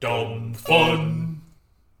Dumb fun.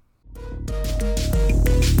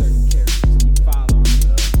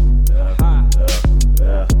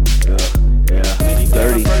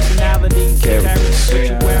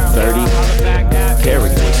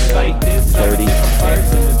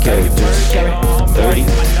 Thirty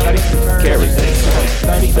characters.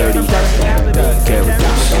 30 characters. 30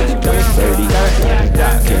 characters. 30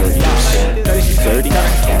 characters. 30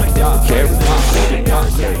 characters. 30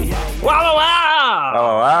 characters. Wow, wow!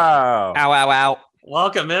 Oh, wow. Ow, ow, ow.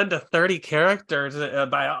 Welcome into 30 characters.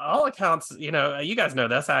 By all accounts, you guys know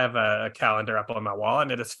this. I have a calendar up on my wall,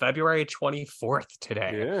 and it is February 24th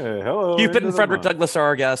today. Yeah, hello. Cupid and into the Frederick month. Douglass are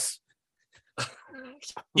our guests.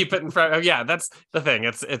 Keep it in front. Oh, yeah, that's the thing.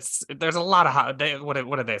 It's there's a lot of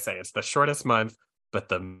what did they say? It's the shortest month, but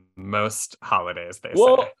the most holidays. They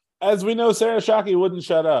Well, say. as we know, Sarah Shockey wouldn't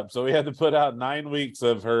shut up, so we had to put out 9 weeks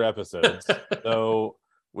of her episodes. So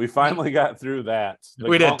we finally got through that.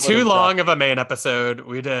 We did too long of a main episode.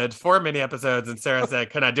 We did 4 mini episodes, and Sarah said,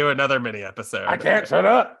 "Can I do another mini episode?" I can't shut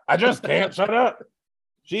up. I just can't shut up.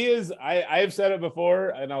 She is. I've said it before,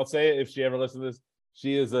 and I'll say it if she ever listens to this.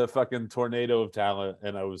 She is a fucking tornado of talent,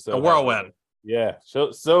 and I was so A whirlwind. Yeah,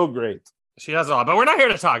 so great. She does it all, but we're not here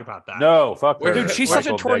to talk about that. No, fuck her. Dude, she's such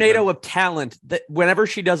a tornado of talent that whenever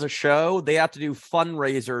she does a show, they have to do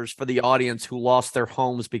fundraisers for the audience who lost their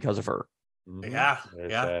homes because of her. Yeah, Very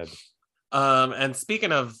yeah. sad. And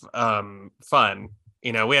speaking of fun,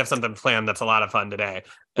 we have something planned that's a lot of fun today.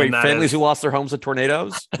 Wait, And that families is- who lost their homes at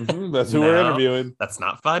tornadoes? That's who we're No. interviewing. That's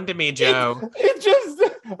not fun to me, Joe. It just,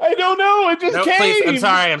 I don't know. It just No, came. please. I'm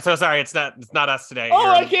sorry. I'm so sorry. It's not us today. Oh,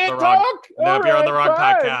 You're I on can't the wrong- talk. Nope, you're on the wrong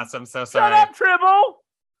podcast. I'm so sorry. Shut up, Tribble.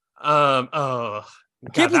 Oh, I God,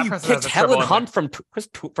 can't believe that you person kicked has a Helen triple in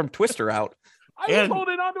Hunt from Twister out. I was And-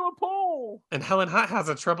 holding onto a pole. there. And Helen Hunt has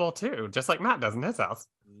a triple too, just like Matt does in his house.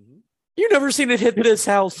 You never seen it hit this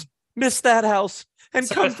house, miss that house, and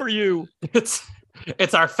So- come for you.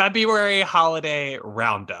 It's our February holiday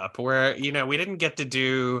roundup where, we didn't get to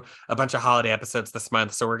do a bunch of holiday episodes this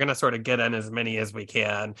month. So we're going to sort of get in as many as we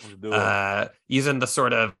can, using the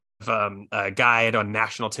sort of guide on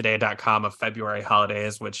nationaltoday.com of February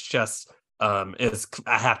holidays, which just is,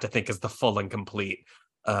 I have to think, is the full and complete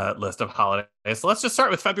list of holidays. So let's just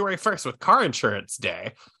start with February 1st with Car Insurance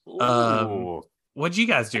Day. Ooh. What'd you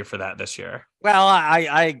guys do for that this year? Well,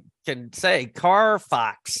 I can say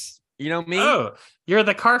Carfax. You know me? Oh, you're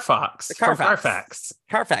the Carfax. The from Carfax. Carfax.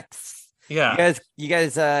 Carfax. Yeah. You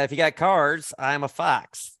guys, if you got cars, I'm a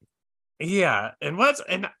fox. Yeah, and what's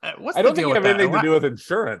I the don't think deal you with have that? anything to do with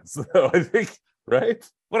insurance, though. I think, right?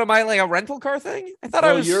 What am I, like a rental car thing? I thought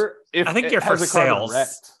I No, was. I think you're for sales.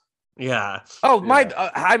 Yeah,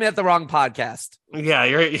 I'm at the wrong podcast. yeah.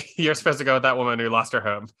 You're supposed to go with that woman who lost her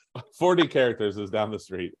home. 40 characters is down the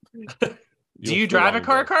street. Do you drive a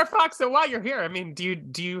car, Carfax? So while you're here, I mean, do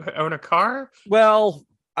you own a car? Well,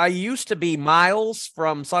 I used to be Miles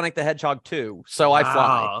from Sonic the Hedgehog 2, so I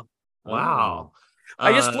fly. Wow.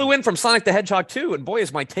 I just flew in from Sonic the Hedgehog 2, and boy,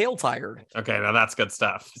 is my tail tired. Okay, now that's good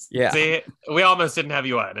stuff. Yeah. See, we almost didn't have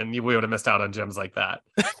you on, and we would have missed out on gems like that.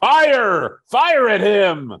 Fire at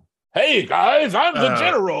him. Hey, guys, I'm the Oh.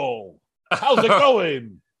 general. How's it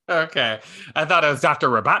going? Okay, I thought it was Dr.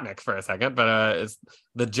 Robotnik for a second, but it's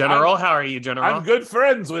the general. How are you, General? I'm good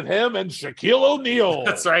friends with him and Shaquille O'Neal.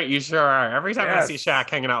 That's right, you sure are. Every time Yes. I see Shaq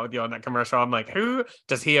hanging out with you on that commercial, I'm like, who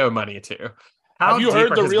does he owe money to? How Have you deep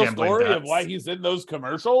heard are the his real gambling story of debts? why he's in those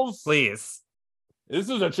commercials? Please. This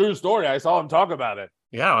is a true story. I saw him talk about it.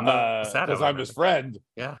 Yeah, on the set of Because it. I'm his friend.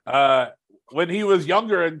 Yeah. When he was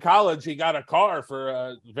younger in college, he got a car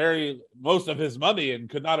for most of his money and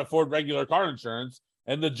could not afford regular car insurance.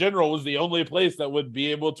 And the General was the only place that would be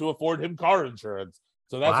able to afford him car insurance.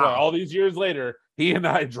 So that's why Wow. all these years later, he and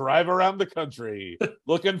I drive around the country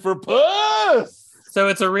looking for puss. So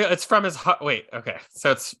it's from his wait, okay.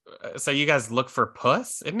 So you guys look for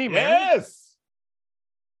puss? Isn't he married? Yes.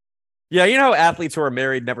 Yeah, you know, athletes who are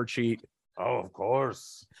married never cheat. Oh, of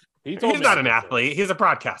course. He's me not an about athlete. He's a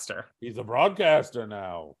broadcaster. this. He's a broadcaster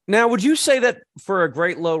now. Now, would you say that for a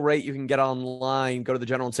great low rate, you can get online, go to the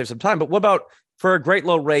General and save some time? But what about for a great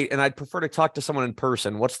low rate, and I'd prefer to talk to someone in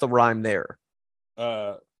person? What's the rhyme there?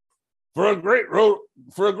 For a great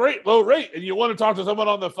low rate, and you want to talk to someone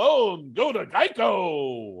on the phone, go to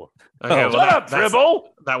Geico. Okay, Shut up, Dribble.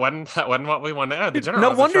 That wasn't what we wanted. Oh, the general. No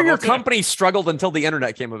was in wonder your trouble, too. company struggled until the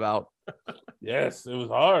internet came about. Yes, it was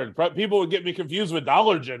hard. People would get me confused with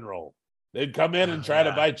Dollar General. They'd come in and try to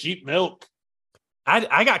Yeah. buy cheap milk.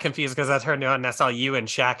 I got confused because I turned on and I saw you and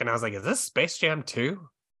Shaq, and I was like, "Is this Space Jam 2?"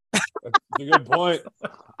 That's a good point.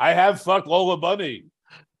 I have fucked Lola Bunny.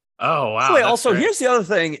 Oh wow. Wait, that's also, great. here's the other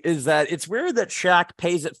thing: is that it's weird that Shaq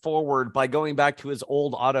pays it forward by going back to his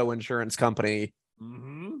old auto insurance company.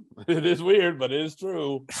 It is weird, but it is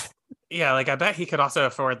true. Yeah, like I bet he could also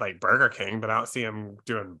afford like Burger King, but I don't see him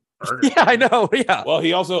doing Burger Yeah, I King. know. Yeah. Well,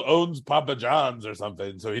 he also owns Papa John's or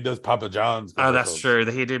something, so he does Papa John's. Oh, that's commercials. true.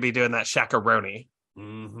 That he did be doing that Shakaroni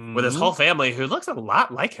with his whole family, who looks a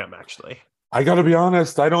lot like him, actually. I gotta be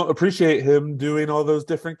honest, I don't appreciate him doing all those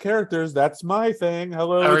different characters. That's my thing.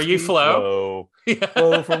 Hello, Oh, are it's you me, Flo?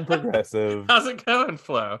 Flo from Progressive. How's it going,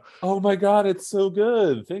 Flo? Oh my god, it's so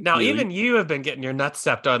good. Thank Now, you. even you have been getting your nuts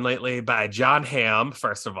stepped on lately by John Hamm,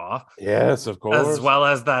 first of all, Yes, of course. as well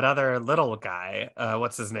as that other little guy.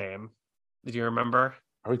 What's his name? Did you remember?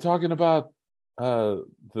 Are we talking about the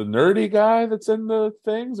nerdy guy that's in the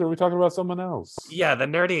things, or are we talking about someone else? Yeah, the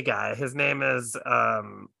nerdy guy. His name is.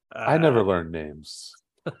 I never learned names.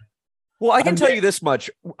 Well, I can I'm tell get- you this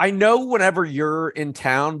much: I know whenever you're in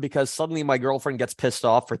town because suddenly my girlfriend gets pissed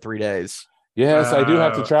off for 3 days. Yes, I do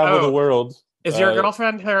have to travel the world. Is your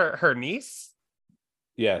girlfriend her niece?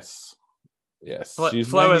 Yes. Yes. Flo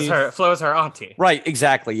she's my is niece. her. Flo is her auntie. Right?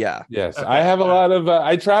 Exactly. Yeah. Yes, Okay. I have a lot of.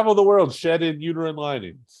 I travel the world shedding uterine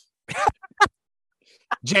linings.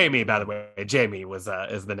 Jamie, by the way, Jamie was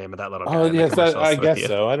is the name of that little guy. Oh in the yes, commercials I with guess you.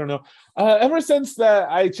 so. I don't know. Ever since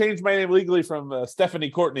that, I changed my name legally from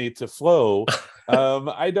Stephanie Courtney to Flo.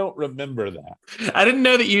 I don't remember that. I didn't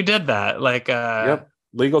know that you did that. Like, Yep,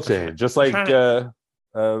 legal change, just like trying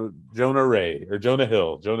Jonah Ray or Jonah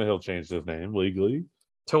Hill. Jonah Hill changed his name legally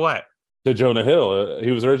to what? to Jonah Hill.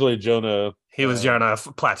 He was originally Jonah. He was Jonah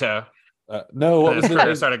Plateau. No, what His was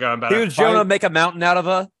career it? started going better. He was Jonah make a mountain out of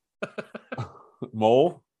a.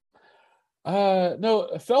 Mole. No,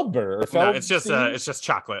 Feldberg. Or No, it's Feldstein? just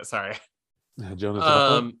chocolate. Sorry. Jonah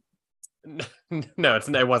Chocolate. No,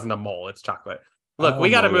 it wasn't a mole. It's chocolate. Look, we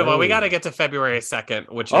Oh, got to move on. We Mole. got to get to February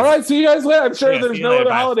 2nd, which is All right, see you guys later. I'm sure Yeah, there's see you no later. other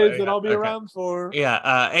Bye, holidays Flo. that I'll be Okay. around for.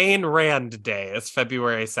 yeah, Ayn Rand Day is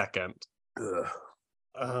February 2nd.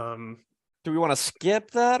 Do we want to skip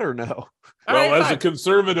that or no? All Well, right, as a fine.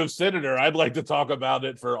 conservative senator, I'd like to talk about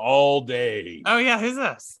it for all day. Oh yeah, who's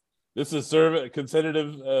this? This is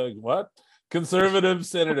conservative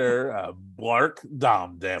senator Blark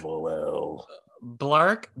Dom Dabblewell.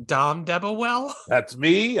 Blark Dom Debawell? That's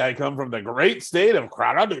me. I come from the great state of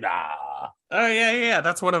Kraduda. Oh yeah.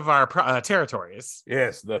 That's one of our territories.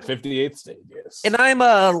 Yes, the 58th state. Yes. And I'm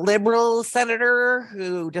a liberal senator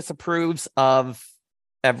who disapproves of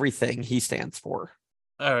everything he stands for.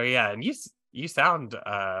 Oh yeah, and you sound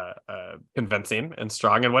convincing and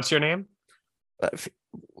strong. And what's your name?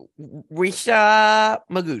 Risha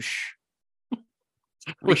Magoosh.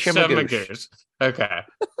 Risha Risha Magoosh. Magoosh. Okay.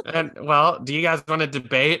 And well, do you guys want to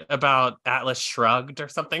debate about Atlas Shrugged or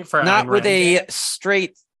something for Not Ayn with Rand a Day?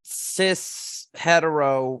 straight cis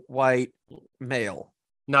hetero white male.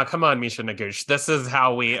 No, come on, Misha Nagoosh. This is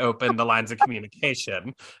how we open the lines of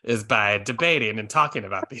communication, is by debating and talking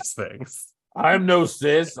about these things. I'm no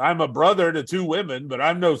cis. I'm a brother to two women, but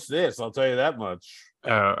I'm no cis. I'll tell you that much.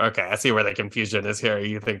 Oh, okay. I see where the confusion is here.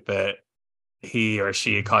 You think that he or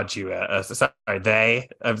she called you sorry, they?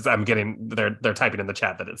 I'm getting they're typing in the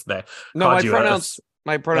chat that it's they. No, Called my you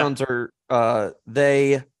pronouns are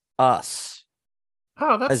they, us.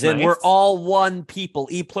 Oh, that's As in nice. we're all one people,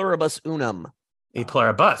 e pluribus unum. E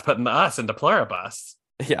pluribus, putting the us into pluribus.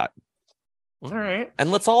 Yeah. All right.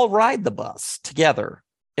 And let's all ride the bus together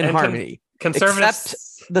in And harmony.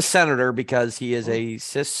 Conservatives. The senator, because he is a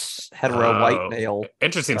cis hetero Oh, white male.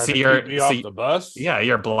 Interesting. Trying See, to you're keep me off see- the bus. yeah,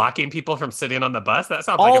 you're blocking people from sitting on the bus. That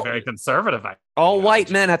sounds like All- a very conservative idea. All Yeah,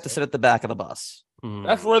 white men have to sit at the back of the bus. Hmm.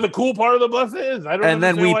 That's where the cool part of the bus is. I don't And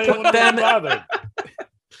then understand we why put anyone would them- be bothered.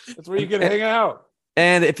 That's where you can hang out.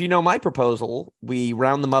 And if you know my proposal, we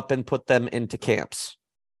round them up and put them into camps.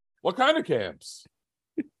 What kind of camps?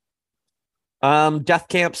 Death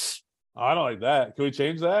camps. Oh, I don't like that. Can we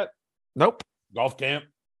change that? Nope. Golf camp?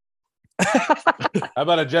 How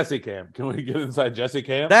about a Jesse camp? Can we get inside Jesse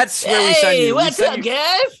camp? That's where we send you. We send you-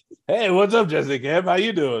 guys? Hey, what's up, Jesse camp? How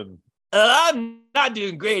you doing? I'm not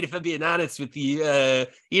doing great, if I'm being honest with you.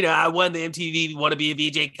 I won the MTV Wanna Be a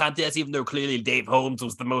VJ contest, even though clearly Dave Holmes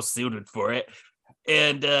was the most suited for it.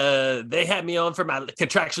 And they had me on for my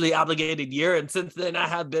contractually obligated year. And since then, I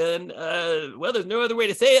have been, there's no other way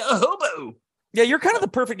to say it, a hobo. Yeah, you're kind of the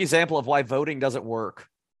perfect example of why voting doesn't work.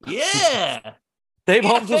 Yeah. Dave Yeah,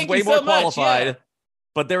 Holmes was thank way you more so much, qualified, yeah.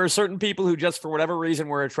 but there are certain people who just for whatever reason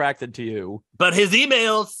were attracted to you. But his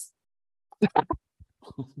emails.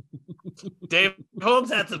 Dave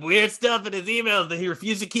Holmes had some weird stuff in his emails that he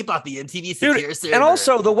refused to keep off the NTV secure server. And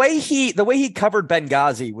also the way he covered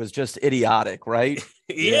Benghazi was just idiotic, right?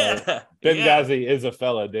 Yeah. Benghazi is a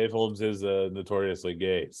fella. Dave Holmes is notoriously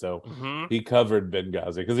gay, so he covered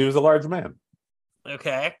Benghazi because he was a large man.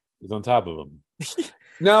 Okay. He's on top of him.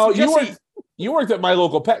 No, So you worked at my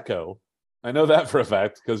local Petco. I know that for a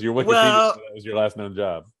fact because your Wikipedia Well, that was your last known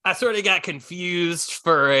job. I sort of got confused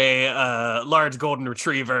for a large golden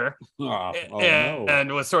retriever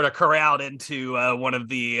and was sort of corralled into one of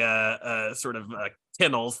the sort of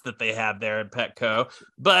kennels that they have there at Petco.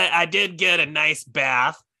 But I did get a nice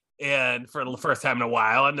bath and for the first time in a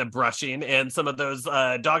while, and then brushing and some of those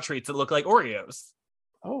dog treats that look like Oreos.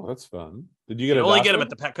 Oh, that's fun. Did you get You adopted? only get them at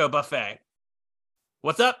the Petco buffet.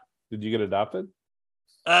 What's up? Did you get adopted?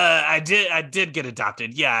 I did get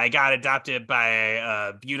adopted. Yeah, I got adopted by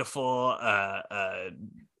a beautiful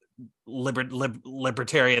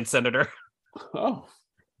libertarian senator. Oh,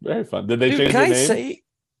 very fun. Did they Dude, change can the I name? say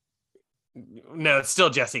No, it's still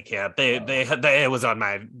Jesse Camp. They it was on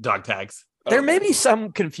my dog tags. there may be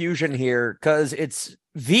some confusion here because it's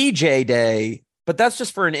VJ Day, but that's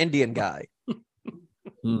just for an Indian guy.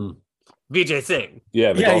 Vijay Singh.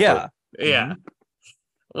 Yeah, the golfer. Yeah.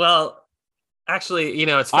 Well, actually,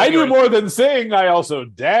 it's I do February. more than sing. I also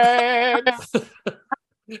dance.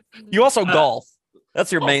 You also golf.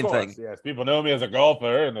 That's your Of main course, thing. Yes, people know me as a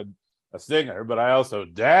golfer and a singer, but I also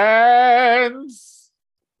dance.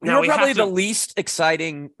 Now You're we probably have the to- least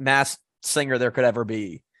exciting masked singer there could ever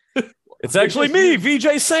be. It's actually me,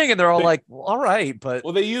 VJ Singh, and they're all like, well, all right, but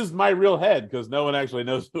Well, they used my real head because no one actually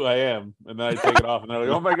knows who I am, and then I take it off, and they're like,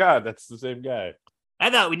 "Oh my god, that's the same guy."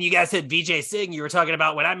 I thought when you guys said Vijay Singh, you were talking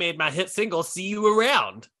about when I made my hit single "See You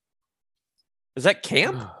Around." is that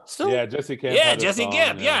Camp still? Yeah, Jesse Camp. Yeah, had a Jesse song,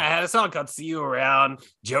 Gibb. Yeah, I had a song called "See You Around."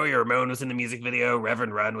 Joey Ramone was in the music video.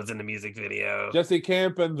 Reverend Run was in the music video. Jesse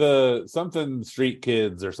Camp and the something Street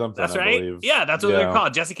Kids or something. That's I right. believe. Yeah, that's what they're Yeah.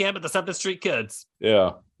 called. Jesse Camp and the Something Street Kids.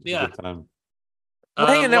 Yeah. Yeah. Good time. Well,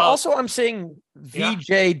 hang on. Now, well, also, I'm seeing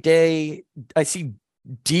VJ Day. I see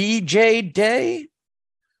DJ Day.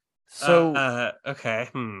 So, okay.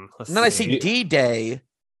 Let's and then I see. see D Day.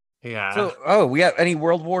 Yeah. So, we got any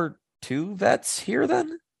World War II vets here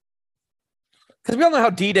then? Because we all know how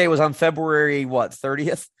D Day was on February,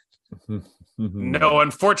 30th? No,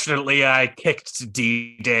 unfortunately, I kicked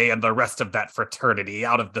D-Day and the rest of that fraternity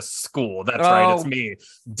out of the school. That's right, it's me,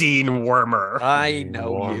 Dean Wormer. I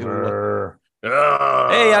know you. Warmer.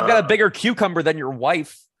 Hey, I've got a bigger cucumber than your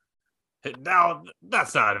wife. Now,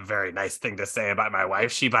 that's not a very nice thing to say about my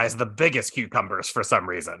wife. She buys the biggest cucumbers for some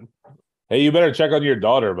reason. Hey, you better check on your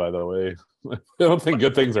daughter, by the way. I don't think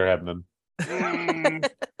good things are happening.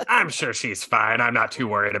 I'm sure she's fine. I'm not too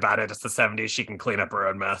worried about it. It's the 70s. She can clean up her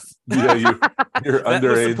own mess. Yeah, you're That was the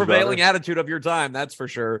underage. prevailing daughter. attitude of your time, that's for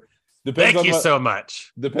sure. Depends Thank on you what, so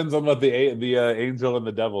much. Depends on what the angel and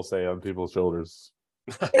the devil say on people's shoulders.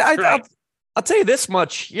 Yeah, Right. I'll tell you this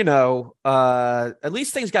much, at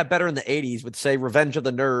least things got better in the 80s with, say, Revenge of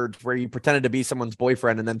the Nerds, where you pretended to be someone's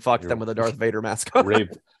boyfriend and then fucked them with a Darth Vader mask on. Rape.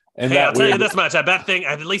 And Hey, that I'll tell you weird- this much. I bet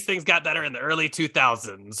at least things got better in the early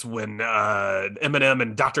 2000s when Eminem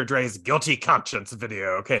and Dr. Dre's Guilty Conscience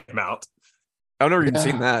video came out. I've never even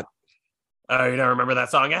seen that. You don't remember that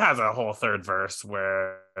song? It has a whole third verse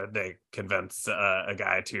where they convince a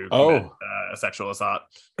guy to commit a sexual assault.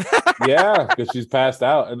 Yeah, because she's passed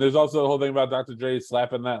out. And there's also the whole thing about Dr. Dre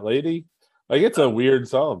slapping that lady. Like, it's a weird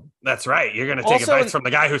song. That's right. You're going to take Also advice in- from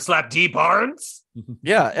the guy who slapped D. Barnes?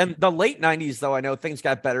 Yeah, and the late 90s, though, I know things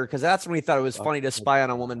got better because that's when we thought it was funny to spy on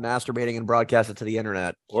a woman masturbating and broadcast it to the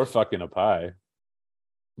internet. Or fucking a pie.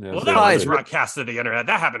 Yeah, Well, so that pie was is- broadcast to the internet.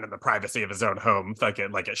 That happened in the privacy of his own home, like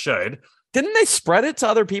it should. Didn't they spread it to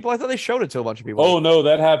other people? I thought they showed it to a bunch of people. Oh no,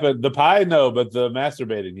 that happened. The pie, no, but the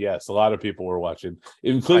masturbating, yes. A lot of people were watching,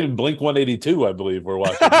 including Blink 182, I believe, were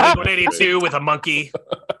watching. 182 with a monkey.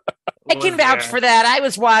 I can vouch for that. I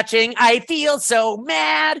was watching. I feel so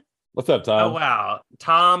mad. What's up, Oh, Tom? wow.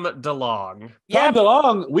 Tom DeLong. Tom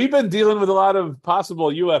DeLong, we've been dealing with a lot of possible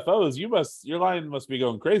UFOs. Your line must be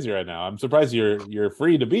going crazy right now. I'm surprised you're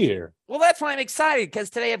free to be here. Well, that's why I'm excited because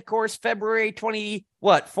today, of course, February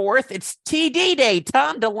 4th, it's TD Day,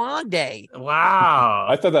 Tom DeLong Day. Wow.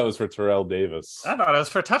 I thought that was for Terrell Davis. I thought it was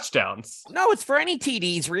for touchdowns. No, it's for any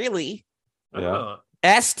TDs, really. Yeah. Oh.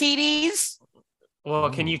 STDs?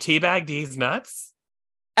 Well, can you teabag D's nuts?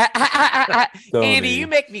 Andy, you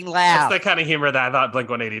make me laugh. That's the kind of humor that I thought Blink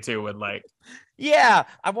 182 would like. Yeah,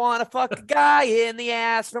 I want to fuck a guy in the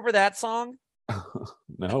ass. Remember that song?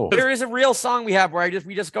 No. There is a real song we have where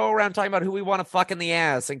we just go around talking about who we want to fuck in the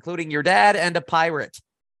ass, including your dad and a pirate.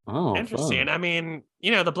 Oh, Interesting. fun. I mean,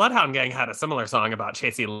 the Bloodhound Gang had a similar song about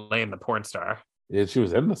Chasey Lane, the porn star. Yeah, she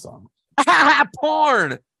was in the song.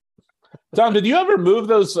 Porn. Tom, did you ever move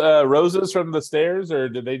those roses from the stairs, or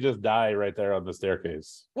did they just die right there on the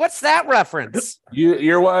staircase? What's that reference?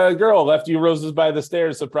 Your girl left you roses by the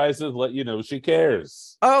stairs. Surprises, let you know she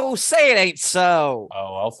cares. Oh, say it ain't so.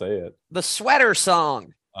 Oh, I'll say it. The sweater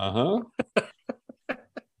song. Uh-huh.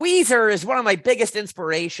 Weezer is one of my biggest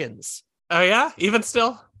inspirations. Oh, yeah? Even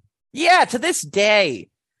still? Yeah, to this day.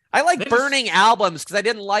 I like They just- burning albums because I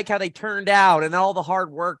didn't like how they turned out, and all the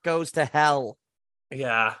hard work goes to hell.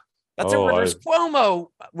 Yeah. That's Oh, a Rivers Cuomo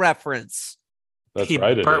reference. That's He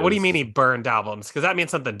right. what do you mean he burned albums? Because that means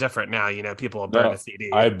something different now. People will burn No, a CD.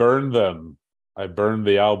 I burned them. I burned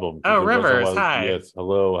the album. Oh, It wasn't Rivers, like- hi. Yes.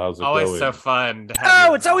 Hello. How's it Always going? so fun. To have Oh,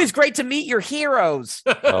 you it's on. always great to meet your heroes.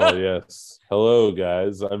 Oh, yes. Hello,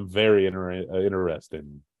 guys. I'm very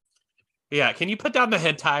interesting. Yeah, can you put down the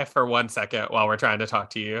hentai for 1 second while we're trying to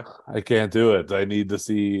talk to you? I can't do it. I need to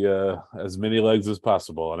see as many legs as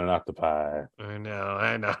possible on an octopi. I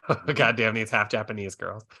know. Goddamn these half Japanese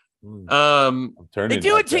girls. Mm. Um, I'm turning. They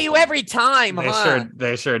do it to you every time, huh?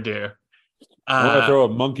 they sure do. I want to throw a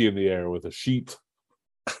monkey in the air with a sheet.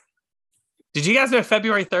 Did you guys know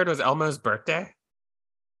February 3rd was Elmo's birthday?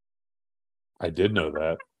 I did know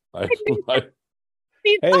that.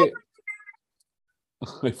 Hey,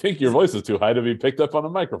 I think your voice is too high to be picked up on a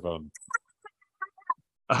microphone.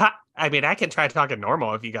 I mean, I can try talking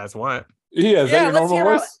normal if you guys want. Yeah, is that your let's normal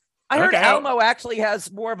hear voice? I heard Okay. Elmo actually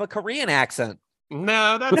has more of a Korean accent.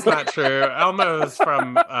 No, that's not true. Elmo's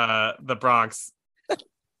from the Bronx.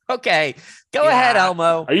 Okay, go Yeah. ahead,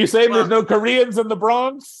 Elmo. Are you saying Well- there's no Koreans in the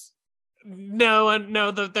Bronx?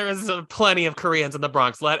 No, there is plenty of Koreans in the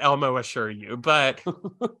Bronx. Let Elmo assure you. But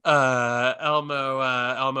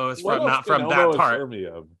Elmo is What from else not can from that Elmo part. assure me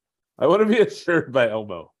of? I want to be assured by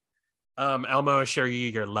Elmo. Elmo assure you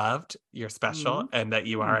you're loved, you're special, and that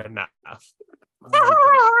you are enough.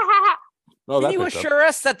 Oh, Can that you picked up. assure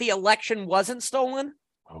us that the election wasn't stolen?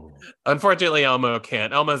 Oh. Unfortunately, Elmo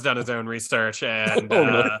can't. Elmo's done his own research, and Oh,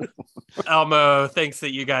 no. Elmo thinks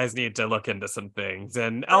that you guys need to look into some things.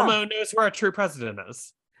 And Elmo knows who our true president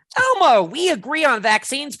is. Elmo, we agree on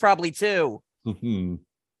vaccines probably too. Mhm.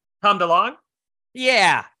 Tom DeLonge?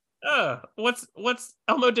 Yeah. What's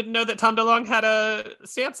Elmo didn't know that Tom DeLonge had a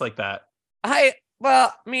stance like that. I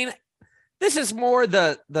mean, this is more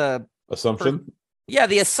the Assumption?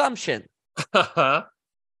 the assumption.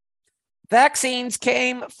 Vaccines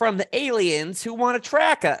came from the aliens who want to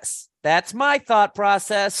track us. That's my thought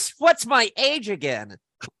process. What's my age again?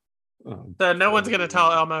 Oh, So no one's gonna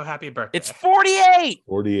tell Elmo happy birthday. It's 48.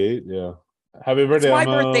 48, yeah. Happy It's birthday, my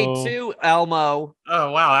Elmo. birthday too, Elmo.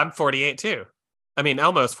 Oh wow, I'm 48 too. I mean,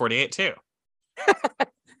 Elmo's 48 too.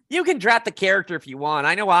 You can drop the character if you want.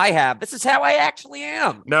 I know I have. This is how I actually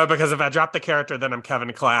am. No, because if I drop the character, then I'm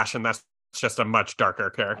Kevin Clash, and that's just a much darker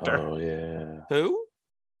character. Oh, yeah. Who?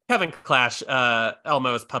 Kevin Clash,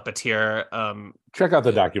 Elmo's puppeteer. Check out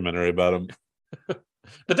the documentary about him.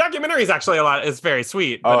 The documentary is actually it's very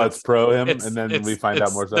sweet. Oh, but it's pro him, it's- and then it's- we find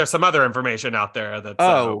out more There's stuff. some other information out there that's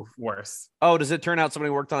worse. Oh, does it turn out somebody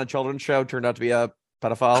who worked on a children's show turned out to be a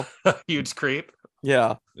pedophile? Huge creep.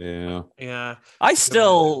 Yeah. Yeah. Yeah.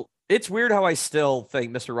 It's weird how I still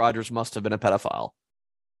think Mr. Rogers must have been a pedophile.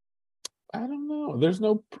 I don't know. There's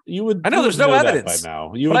no. You would. I know you there's would no know that evidence, by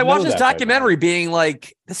now. But I watched this documentary being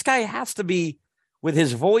like, this guy has to be, with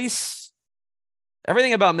his voice,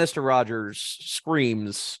 everything about Mr. Rogers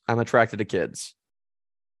screams, I'm attracted to kids.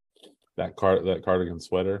 That cardigan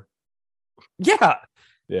sweater. Yeah.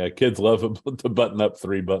 Yeah, kids love to button up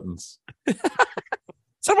 3 buttons.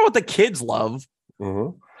 It's not about what the kids love.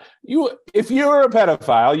 Mm-hmm. If you were a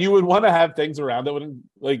pedophile, you would want to have things around that would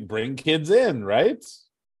like bring kids in, right?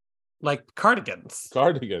 Like cardigans.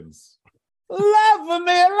 Cardigans. Love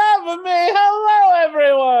me. Hello,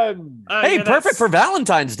 everyone. Hey, Yeah, perfect that's for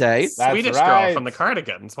Valentine's Day. That's Swedish right. girl from the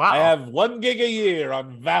Cardigans. Wow. I have 1 gig a year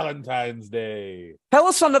on Valentine's Day. Tell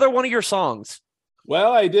us another one of your songs.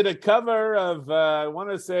 Well, I did a cover of I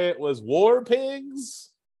want to say it was War Pigs.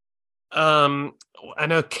 I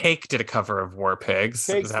know Cake did a cover of War Pigs.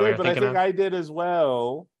 Cakes Is that what did, you're but I thinking think of? I did as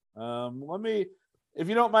well. Let me, if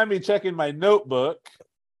you don't mind me checking my notebook.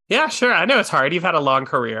 Yeah, sure. I know it's hard. You've had a long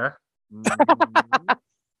career.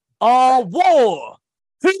 War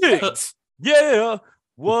pigs. Yeah.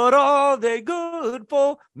 What are they good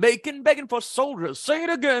for? Begging for soldiers. Say it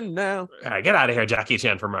again now. All right, get out of here, Jackie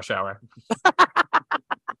Chan from Rush Hour.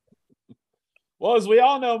 Well, as we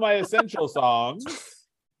all know, my essential songs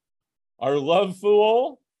are Love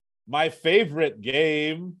Fool, My Favorite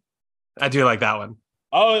Game, I do like that one.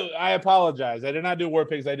 Oh, I apologize. I did not do War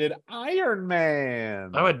Pigs. I did Iron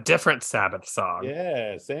Man. Oh, a different Sabbath song.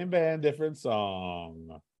 Yeah, same band, different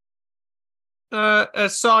song. A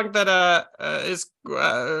song that is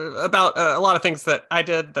about a lot of things that I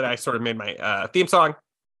did that I sort of made my theme song.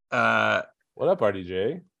 What up,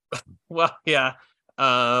 RDJ? Well, yeah.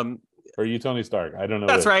 Or are you Tony Stark? I don't know.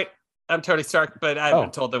 That's right. I'm Tony Stark, but I've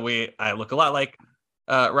been told that I look a lot like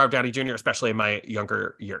Robert Downey Jr., especially in my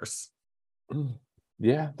younger years.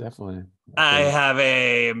 Yeah, definitely. I have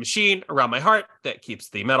a machine around my heart that keeps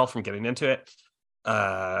the metal from getting into it.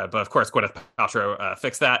 But of course, Gwyneth Paltrow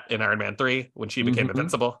fixed that in Iron Man 3 when she became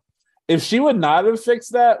invincible. If she would not have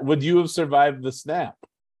fixed that, would you have survived the snap?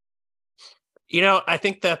 You know, I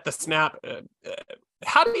think that the snap.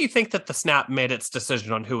 How do you think that the snap made its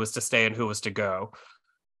decision on who was to stay and who was to go?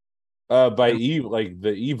 By evil, like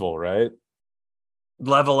the evil, right?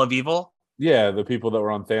 Level of evil? Yeah, the people that were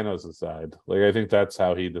on Thanos' side. Like, I think that's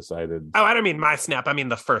how he decided. Oh, I don't mean my snap. I mean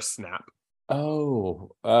the first snap. Oh,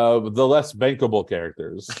 the less bankable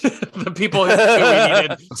characters. The people who we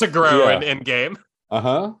needed to grow in game.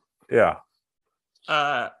 Uh-huh. Yeah.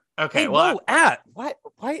 Okay. Hey, well,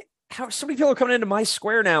 why? How so many people are coming into my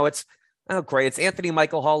square now? It's great. It's Anthony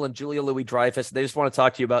Michael Hall and Julia Louis-Dreyfus. They just want to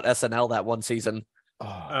talk to you about SNL that one season.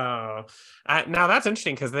 Now that's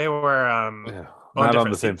interesting because they were not on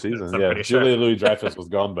the same season. Yeah, Julia Louis-Dreyfus was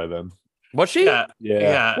gone by then. Was she? Yeah.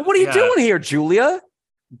 Well, what are you doing here, Julia?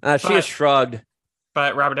 She has shrugged.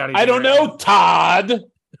 But Robert Downey Jr. I don't know, Todd.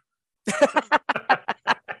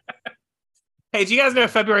 Hey, do you guys know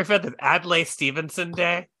February 5th is Adlai Stevenson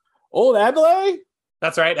Day? Old Adlai?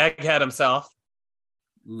 That's right, Egghead himself.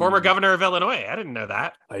 Former governor of Illinois. I didn't know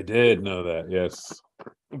that. I did know that, yes.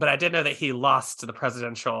 But I did know that he lost to the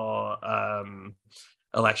presidential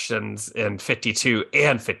elections in 52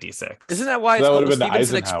 and 56. Isn't that why it's called the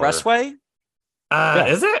Stevenson Expressway?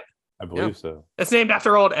 Is it? I believe so. It's named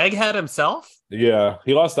after old Egghead himself? Yeah,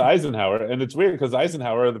 he lost to Eisenhower. And it's weird because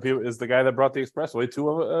Eisenhower is the guy that brought the expressway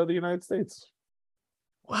to the United States.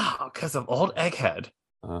 Wow, because of old Egghead.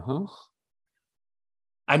 Uh-huh.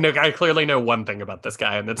 I clearly know one thing about this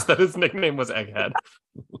guy, and it's that his nickname was Egghead.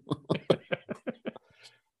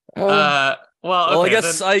 I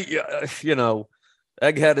guess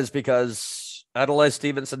Egghead is because Adlai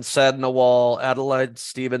Stevenson sat in a wall. Adlai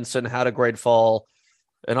Stevenson had a great fall,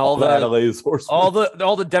 and all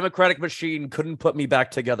the Democratic machine couldn't put me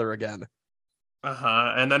back together again.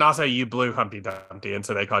 And then also you blew Humpty Dumpty, and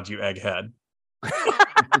so they called you Egghead.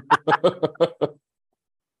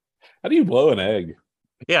 How do you blow an egg?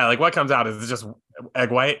 Yeah, like what comes out is just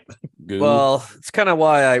egg white. Goo. Well, it's kind of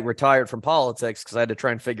why I retired from politics because I had to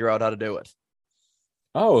try and figure out how to do it.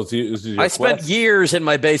 Oh, I spent years in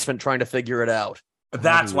my basement trying to figure it out.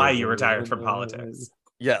 That's why you retired from politics.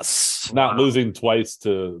 Yes. Not losing twice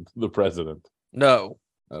to the president. No.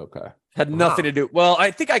 Okay. Had nothing to do. Well,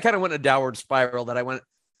 I think I kind of went in a downward spiral that I went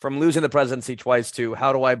from losing the presidency twice to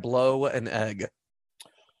how do I blow an egg?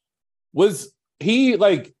 Was he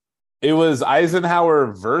like, it was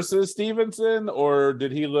Eisenhower versus Stevenson, or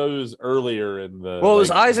did he lose earlier in the? Well, it was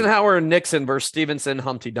Eisenhower and Nixon versus Stevenson,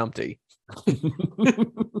 Humpty Dumpty.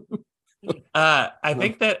 I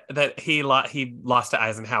think that he lost to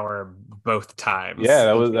Eisenhower both times. Yeah,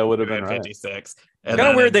 that would have been 56. Kind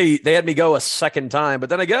of weird they had me go a second time, but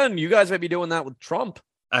then again, you guys might be doing that with Trump.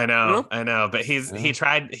 I know. But he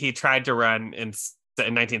tried to run in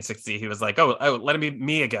 1960. He was like, oh, let him be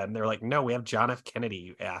me again. They were like, no, we have John F. Kennedy,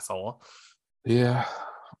 you asshole. Yeah,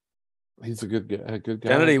 he's a good guy.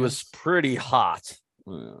 Kennedy was pretty hot.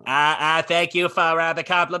 Thank you for the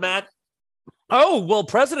compliment. Oh, well,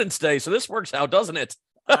 President's Day, so this works out, doesn't it?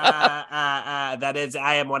 That is,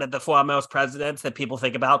 I am one of the foremost presidents that people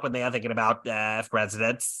think about when they are thinking about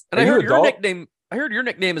presidents. And I heard your nickname. I heard your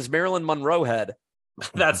nickname is Marilyn Monroe Head.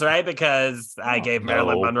 That's right, because I gave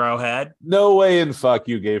Marilyn Monroe head. No way in fuck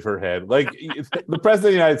you gave her head. Like, the president of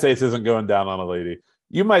the United States isn't going down on a lady.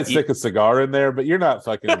 You might stick a cigar in there, but you're not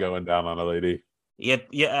fucking going down on a lady.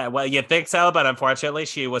 Yeah, well, you think so, but unfortunately,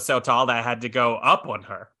 she was so tall that I had to go up on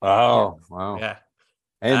her. Oh, wow. Yeah.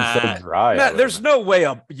 And so dry. Matt, there's no way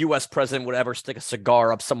a U.S. president would ever stick a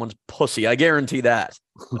cigar up someone's pussy. I guarantee that.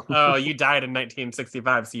 Oh, you died in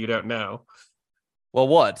 1965, so you don't know. Well,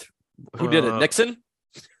 what? Who did it? Nixon?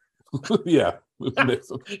 Yeah.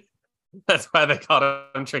 Nixon. That's why they called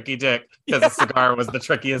him Tricky Dick, because the cigar was the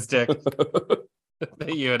trickiest dick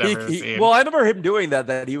that you had ever seen. Well, I remember him doing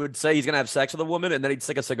that he would say he's going to have sex with a woman, and then he'd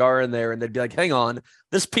stick a cigar in there, and they'd be like, hang on,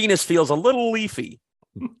 this penis feels a little leafy.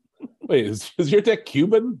 Wait, is your dick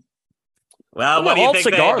Cuban? Well, what do you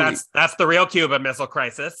think? That's the real Cuban Missile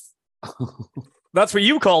Crisis. That's what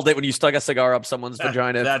you called it when you stuck a cigar up someone's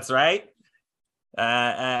vagina. That's right.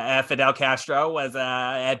 Fidel Castro was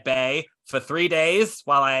at bay for 3 days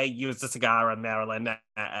while I used a cigar on Marilyn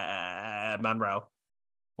Monroe.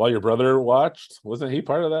 While your brother watched? Wasn't he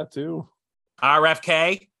part of that too?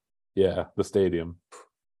 RFK? Yeah, the stadium.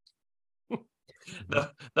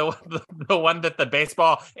 The one that the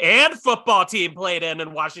baseball and football team played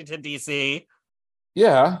in Washington, D.C.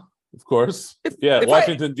 Yeah, of course.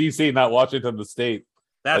 Washington, D.C., not Washington, the state.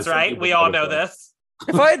 That's right. We all know this.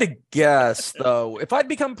 If I had to guess, though, if I'd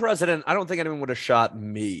become president, I don't think anyone would have shot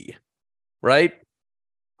me. Right?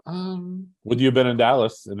 Would you have been in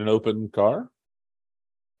Dallas in an open car?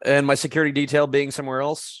 And my security detail being somewhere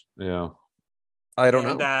else? Yeah. I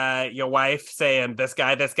don't know. Your wife saying, this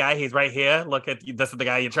guy, he's right here. Look at this is the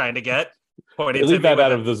guy you're trying to get. Leave that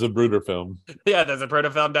out of the Zapruder film. Yeah, the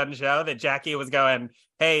Zapruder film doesn't show that Jackie was going,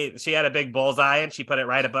 hey, she had a big bullseye and she put it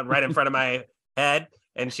right in front of my head.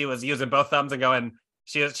 And she was using both thumbs and going,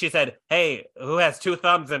 she said, hey, who has 2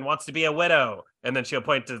 thumbs and wants to be a widow? And then she'll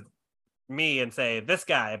point to me and say, this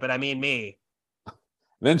guy, but I mean me.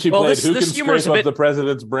 Then she played Who Can Scrape Up the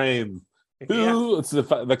President's Brain? It's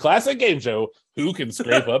the classic game show. Who can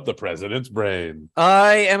scrape up the president's brain?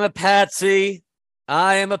 I am a patsy.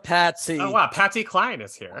 Oh, wow. Patsy Cline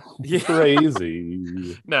is here.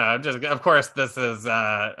 Crazy. No, I'm just, of course, this is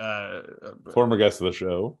former guest of the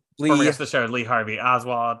show. Lee Harvey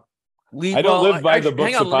Oswald. I don't live by the book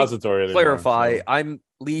suppository anymore. Clarify, so. I'm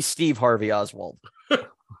Lee Steve Harvey Oswald.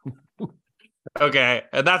 Okay,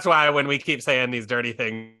 and that's why when we keep saying these dirty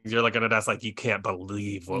things, you're looking at us like you can't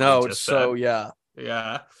believe what we just said.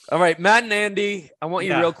 Yeah. All right, Matt and Andy, I want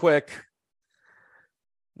you real quick.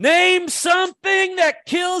 Name something that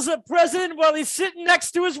kills a president while he's sitting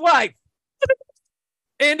next to his wife.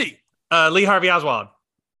 Andy. Lee Harvey Oswald.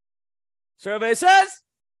 Survey says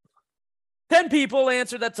 10 people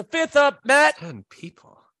answered. That's a fifth up. Matt. 10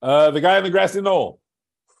 people. The guy in the grassy knoll.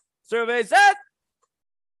 Survey says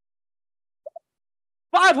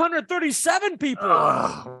 537 people.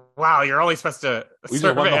 Wow, you're only supposed to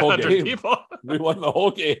survey 100 people. We won the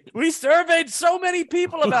whole game. We surveyed so many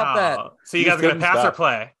people about that. So you guys are going to pass or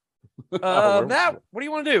play? Matt, what do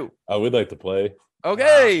you want to do? We'd like to play.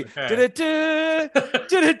 Okay.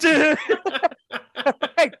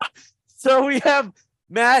 Right. So we have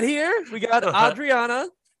Matt here. We got Adriana.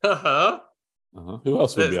 Who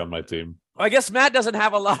else would be on my team? I guess Matt doesn't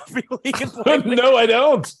have a lot of people he can play with. No, I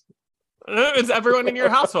don't. It's everyone in your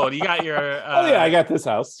household. You got your I got this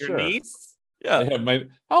house. Your niece. Yeah. I have my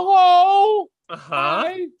hello.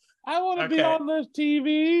 Hi. I want to be on the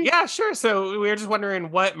TV. Yeah, sure. So we were just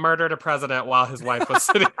wondering what murdered a president while his wife was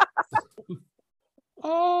sitting.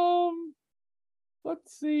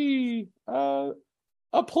 Let's see. A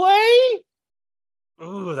play.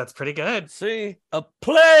 Ooh, that's pretty good. See, a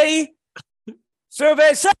play.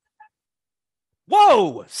 Survey.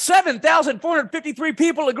 Whoa, 7,453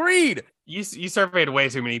 people agreed. You surveyed way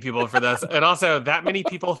too many people for this. And also that many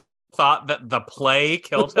people thought that the play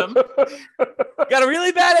killed him. Got a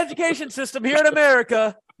really bad education system here in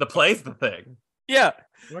America. The play's the thing. Yeah.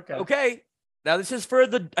 Okay. Now this is for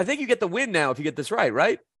I think you get the win now if you get this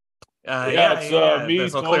right? It's me,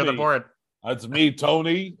 this will clear the board. It's me,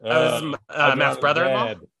 Tony. Matt's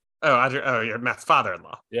brother-in-law? You're Matt's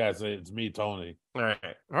father-in-law. Yeah, it's me, Tony. All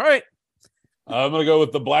right. I'm gonna go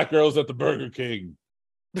with the black girls at the Burger King.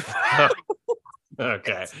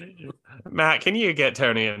 Okay, Matt, can you get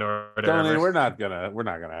Tony in order? Tony, we're not gonna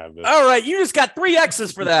have this. All right, you just got 3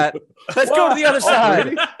 X's for that. Let's go to the other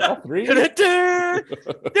side. All three.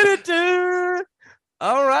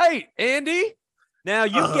 All right, Andy. Now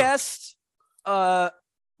you guessed. What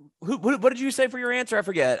did you say for your answer? I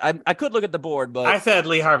forget. I could look at the board, but I said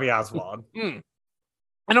Lee Harvey Oswald.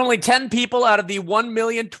 And only 10 people out of the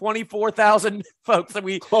 1,024,000 folks that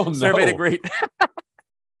we surveyed agreed.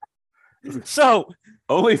 So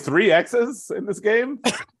only 3 X's in this game.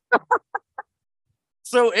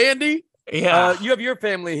 So Andy, you have your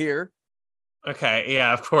family here. Okay,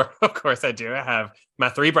 yeah, of course I do. I have my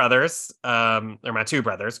 3 brothers, or my 2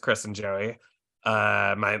 brothers, Chris and Joey,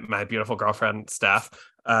 my beautiful girlfriend Steph,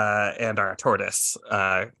 and our tortoise,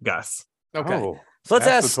 Gus. Okay, so let's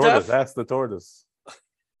ask Steph. Ask the tortoise.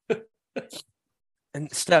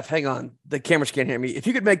 And Steph, hang on. The cameras can't hear me. If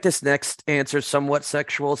you could make this next answer somewhat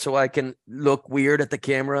sexual so I can look weird at the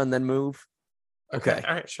camera and then move. Okay.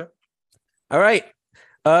 All right, sure. All right.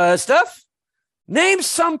 Steph, name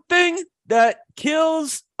something that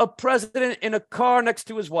kills a president in a car next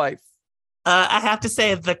to his wife. I have to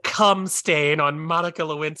say the cum stain on Monica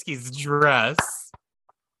Lewinsky's dress.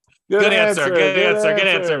 Good answer,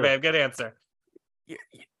 babe. Good answer.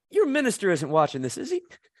 Your minister isn't watching this, is he?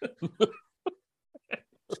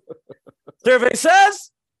 Survey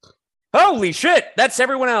says, holy shit, that's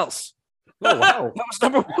everyone else. Oh, wow. That was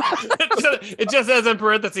number one. It just says in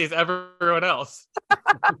parentheses, everyone else.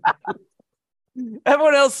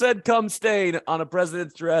 Everyone else said come stain on a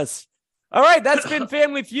president's dress. All right, that's been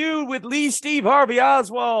Family Feud with Lee, Steve, Harvey,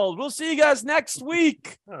 Oswald. We'll see you guys next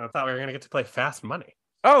week. Oh, I thought we were going to get to play Fast Money.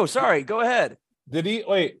 Oh, sorry. Go ahead. Did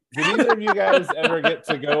either of you guys ever get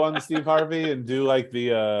to go on Steve Harvey and do like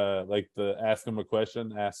the ask him a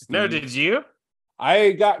question? Ask Steve? No, did you?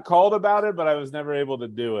 I got called about it, but I was never able to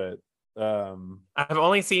do it. I've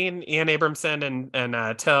only seen Ian Abramson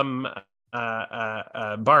and Tim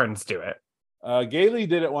Barnes do it. Gailey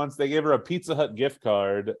did it once. They gave her a Pizza Hut gift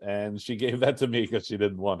card, and she gave that to me because she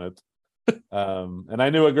didn't want it. And I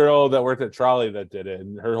knew a girl that worked at Trolley that did it,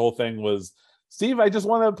 and her whole thing was, Steve, I just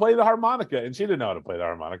want to play the harmonica, and she didn't know how to play the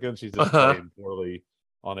harmonica, and she's just playing poorly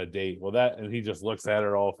on a date. Well, and he just looks at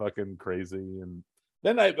her all fucking crazy, and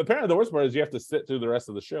then apparently the worst part is you have to sit through the rest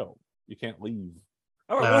of the show. You can't leave.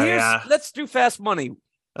 All right, well, let's do Fast Money.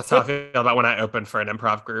 That's how I feel about when I open for an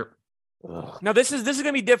improv group. Now this is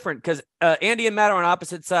gonna be different because Andy and Matt are on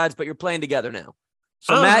opposite sides, but you're playing together now.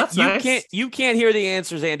 So Matt, you can't hear the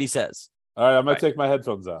answers Andy says. All right, I'm gonna take my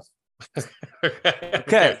headphones off.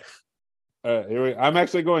 Okay. All right, here I'm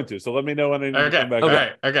actually going to. So let me know when I need to come back.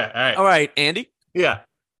 Okay. All right, Andy. Yeah.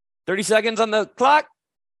 30 seconds on the clock.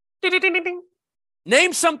 Ding, ding, ding, ding.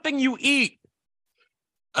 Name something you eat.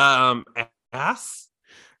 Ass.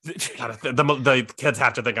 God, the kids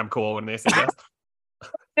have to think I'm cool when they say this.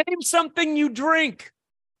 Name something you drink.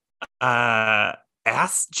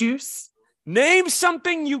 Ass juice. Name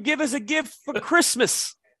something you give as a gift for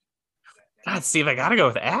Christmas. God, Steve, I gotta go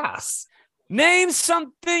with ass. Name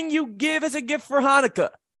something you give as a gift for Hanukkah.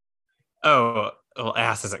 Oh, well,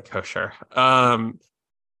 ass isn't kosher. I'm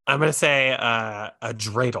gonna say a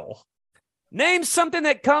dreidel. Name something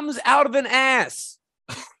that comes out of an ass.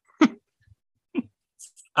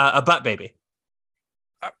 A butt baby.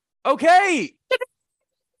 Okay.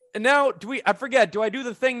 And now, I forget, do I do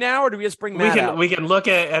the thing now or do we just bring that out? We can look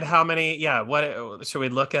at how many, what should we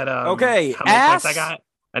look at? Okay, how many ass. Points I got?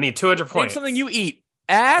 I need 200 points. Name something you eat.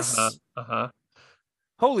 Ass. Uh-huh.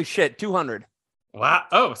 Holy shit, 200. Wow.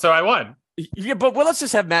 Oh, so I won. Yeah, but let's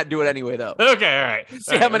just have Matt do it anyway, though. Okay, all right.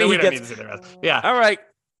 See how many he gets. Need to see the rest. Yeah. All right.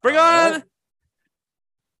 Bring on.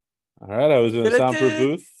 All right, I was in a soundproof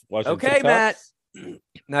booth watching Okay, TikToks. Matt.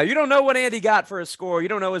 Now, you don't know what Andy got for a score. You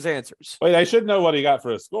don't know his answers. Wait, I should know what he got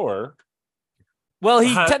for a score. Well,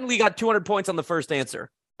 he technically got 200 points on the first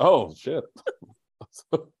answer. Oh, shit.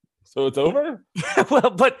 So it's over? Well,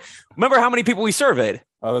 but remember how many people we surveyed?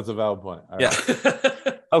 Oh, that's a valid point. All right.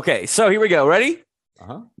 Yeah. Okay, so here we go. Ready?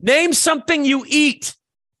 Uh-huh. Name something you eat.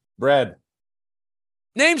 Bread.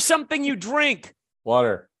 Name something you drink.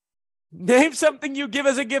 Water. Name something you give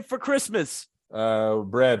as a gift for Christmas.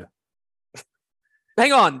 Bread.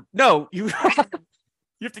 Hang on. No, you have to.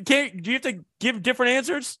 Do you have to give different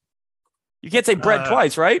answers? You can't say bread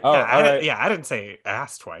twice, right? Oh, yeah, I didn't say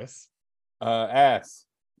ass twice. Ass.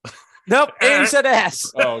 Nope. Andy said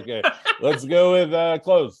ass. Oh, okay. Let's go with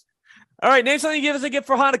clothes. All right. Name something you give as a gift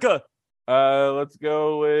for Hanukkah. Let's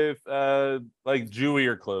go with like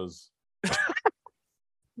Jewier clothes.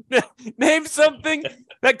 Name something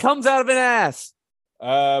that comes out of an ass.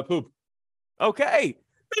 Poop. Okay.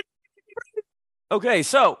 Okay,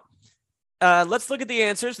 so let's look at the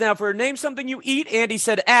answers. Now, for name something you eat, Andy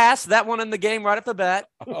said ass. That one in the game right off the bat.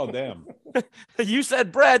 Oh, damn. You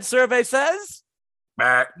said bread. Survey says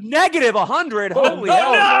negative 100. Oh, Holy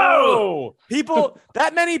hell. No! People,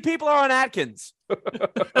 that many people are on Atkins.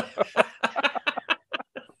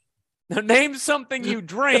 Now, name something you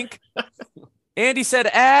drink. Andy said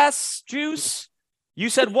ass juice. You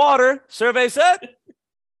said water. Survey said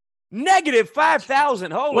negative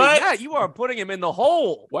 5,000. Holy Matt, you are putting him in the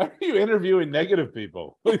hole. Why are you interviewing negative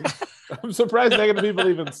people? I'm surprised negative people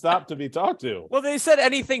even stop to be talked to. Well, they said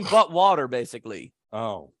anything but water, basically.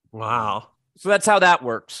 Oh, wow. So that's how that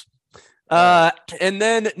works. And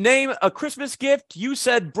then name a Christmas gift. You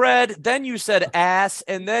said bread. Then you said ass.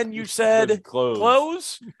 And then you said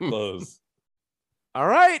clothes. Clothes. All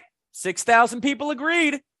right. 6,000 people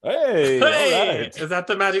agreed. Hey, all right. Is that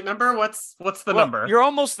the magic number? What's the number? You're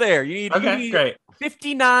almost there. You need great.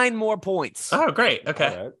 59 more points. Oh, great.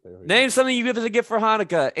 Okay. Right, name something you give as a gift for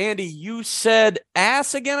Hanukkah. Andy, you said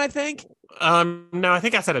ass again, I think. No, I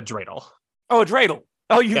think I said a dreidel. Oh, a dreidel.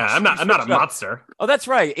 Oh, yeah. I'm not a monster. Oh, that's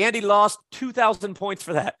right. Andy lost 2,000 points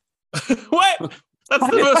for that. What? That's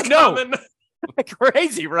the most common.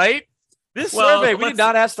 Crazy, right? This Well, survey, we let's- did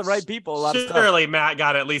not ask the right people a lot of stuff. Surely Matt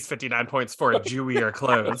got at least 59 points for Jewier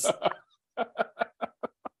clothes.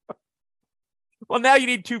 Well, now you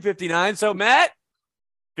need 259. So, Matt,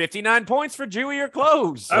 59 points for Jewier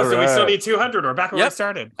clothes. Oh, so we still right. need 200. We're back where we Yep.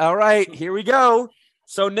 started. All right, here we go.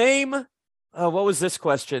 So, name, what was this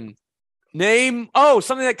question? Name,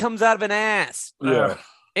 something that comes out of an ass. Yeah.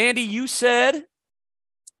 Andy, you said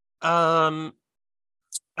I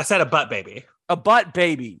said a butt baby. a butt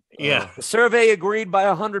baby. Yeah. The survey agreed by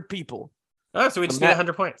 100 people. Oh, so we just need Matt-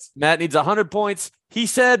 100 points. Matt needs 100 points. He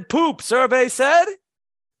said poop. Survey said,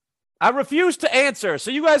 I refuse to answer. So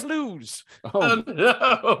you guys lose. Oh,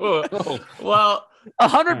 no. Oh. Well,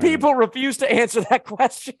 100 people refuse to answer that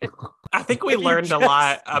question. I think we If you learned a just-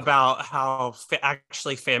 lot about how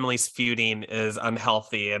actually families feuding is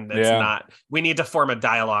unhealthy and it's Yeah. not. We need to form a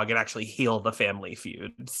dialogue and actually heal the family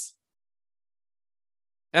feuds.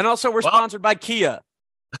 And also, we're Well- sponsored by Kia.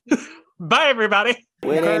 Bye, everybody.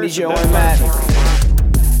 With Andy, Joe, and Matt.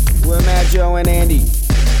 With Matt, Joe, and Andy.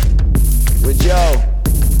 With Joe.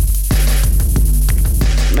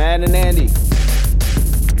 Matt and Andy.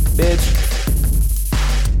 Bitch.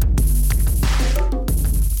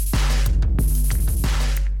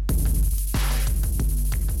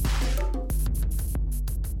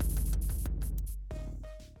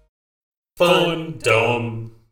 Fun Dumb